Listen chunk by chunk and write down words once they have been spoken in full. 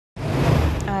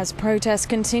As protests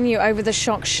continue over the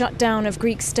shock shutdown of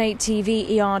Greek state TV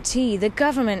ERT, the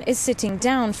government is sitting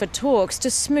down for talks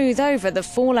to smooth over the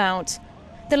fallout.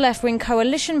 The left-wing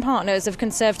coalition partners of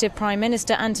Conservative Prime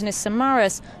Minister Antonis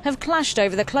Samaras have clashed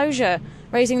over the closure,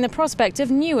 raising the prospect of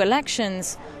new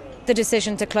elections. The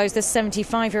decision to close the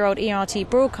 75-year-old ERT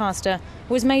broadcaster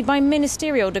was made by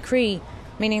ministerial decree,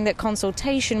 meaning that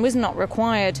consultation was not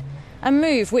required, a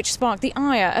move which sparked the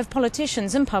ire of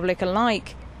politicians and public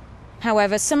alike.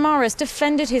 However, Samaras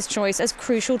defended his choice as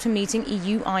crucial to meeting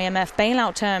EU-IMF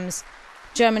bailout terms.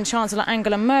 German Chancellor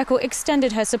Angela Merkel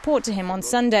extended her support to him on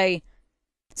Sunday.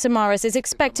 Samaras is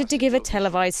expected to give a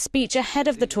televised speech ahead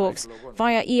of the talks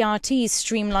via ERT's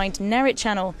streamlined NERIT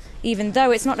channel, even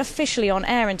though it's not officially on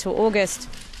air until August.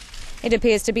 It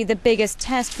appears to be the biggest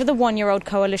test for the one-year-old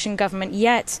coalition government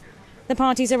yet. The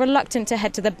parties are reluctant to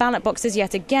head to the ballot boxes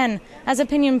yet again, as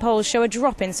opinion polls show a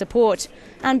drop in support,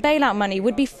 and bailout money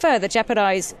would be further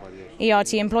jeopardised.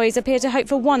 ERT employees appear to hope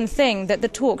for one thing, that the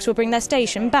talks will bring their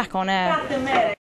station back on air.